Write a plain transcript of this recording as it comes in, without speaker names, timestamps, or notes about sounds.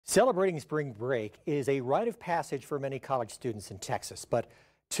Celebrating spring break is a rite of passage for many college students in Texas, but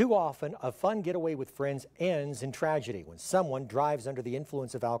too often a fun getaway with friends ends in tragedy when someone drives under the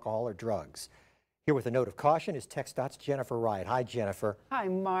influence of alcohol or drugs. Here with a note of caution is TXDOT's Jennifer Wright. Hi, Jennifer. Hi,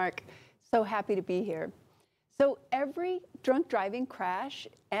 Mark. So happy to be here. So every drunk driving crash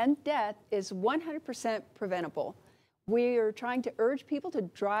and death is 100% preventable. We are trying to urge people to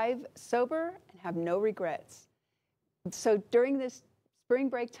drive sober and have no regrets. So during this spring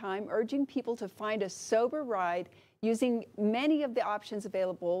break time, urging people to find a sober ride using many of the options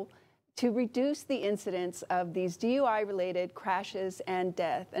available to reduce the incidence of these DUI-related crashes and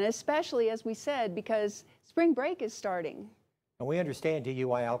death, and especially, as we said, because spring break is starting. And we understand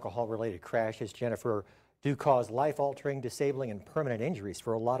DUI alcohol-related crashes, Jennifer, do cause life-altering, disabling, and permanent injuries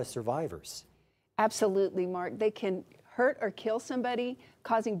for a lot of survivors. Absolutely, Mark. They can hurt or kill somebody,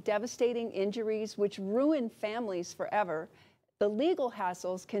 causing devastating injuries which ruin families forever. The legal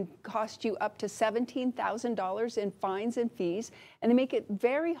hassles can cost you up to $17,000 in fines and fees, and they make it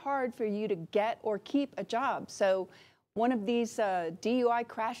very hard for you to get or keep a job. So one of these DUI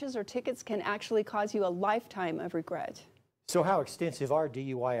crashes or tickets can actually cause you a lifetime of regret. So how extensive are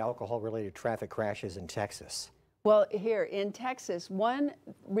DUI alcohol-related traffic crashes in Texas? Well, here in Texas, one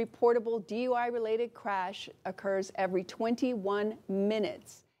reportable DUI-related crash occurs every 21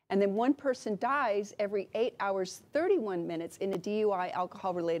 minutes. And then one person dies every 8 hours, 31 minutes in a DUI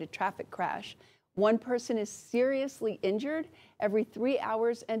alcohol-related traffic crash. One person is seriously injured every 3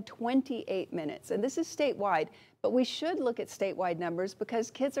 hours and 28 minutes. And this is statewide, but we should look at statewide numbers because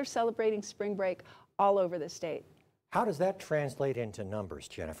kids are celebrating spring break all over the state. How does that translate into numbers,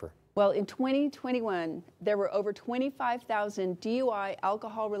 Jennifer? Well, in 2021, there were over 25,000 DUI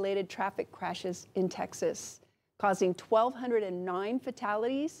alcohol-related traffic crashes in Texas, causing 1,209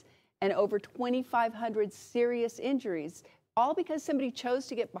 fatalities and over 2,500 serious injuries, all because somebody chose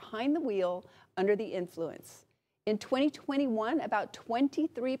to get behind the wheel under the influence. In 2021, about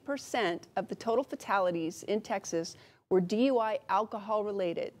 23% of the total fatalities in Texas were DUI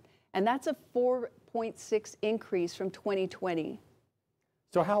alcohol-related, and that's a 4.6 increase from 2020.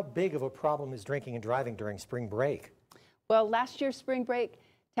 So how big of a problem is drinking and driving during spring break? Well, last year's spring break,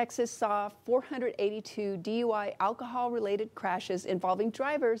 Texas saw 482 DUI alcohol-related crashes involving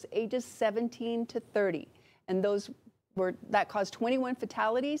drivers ages 17 to 30. And that caused 21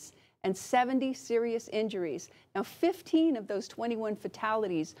 fatalities and 70 serious injuries. Now, 15 of those 21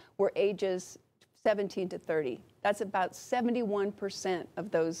 fatalities were ages 17 to 30. That's about 71%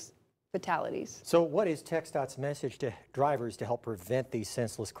 of those fatalities. So what is TXDOT's message to drivers to help prevent these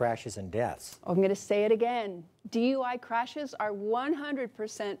senseless crashes and deaths? I'm going to say it again. DUI crashes are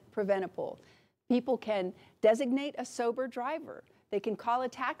 100% preventable. People can designate a sober driver. They can call a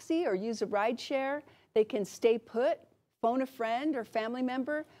taxi or use a ride share. They can stay put, phone a friend or family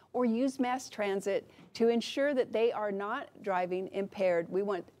member, or use mass transit to ensure that they are not driving impaired. We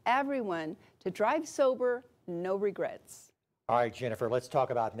want everyone to drive sober, no regrets. All right, Jennifer, let's talk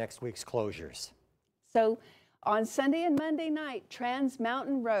about next week's closures. So on Sunday and Monday night, Trans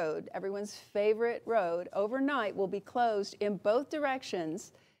Mountain Road, everyone's favorite road, overnight will be closed in both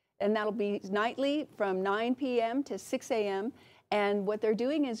directions, and that'll be nightly from 9 p.m. to 6 a.m. And what they're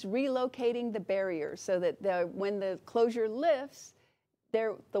doing is relocating the barrier so that when the closure lifts,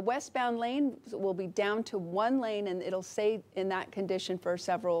 the westbound lane will be down to one lane, and it'll stay in that condition for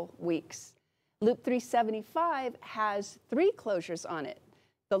several weeks. Loop 375 has 3 closures on it.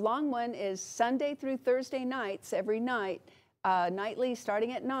 The long one is Sunday through Thursday nights, every night, nightly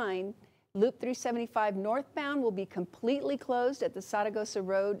starting at 9. Loop 375 northbound will be completely closed at the Saragossa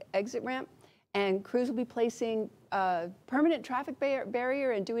Road exit ramp, and crews will be placing a permanent traffic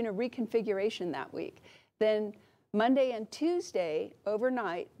barrier and doing a reconfiguration that week. Then Monday and Tuesday,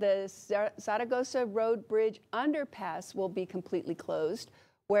 overnight, the Saragossa Road Bridge underpass will be completely closed,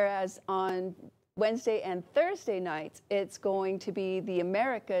 whereas on Wednesday and Thursday nights, it's going to be the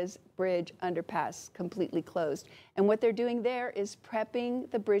Americas Bridge underpass completely closed. And what they're doing there is prepping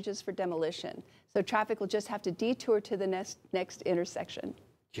the bridges for demolition. So traffic will just have to detour to the next intersection.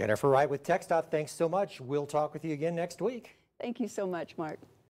 Jennifer Wright with TXDOT, thanks so much. We'll talk with you again next week. Thank you so much, Mark.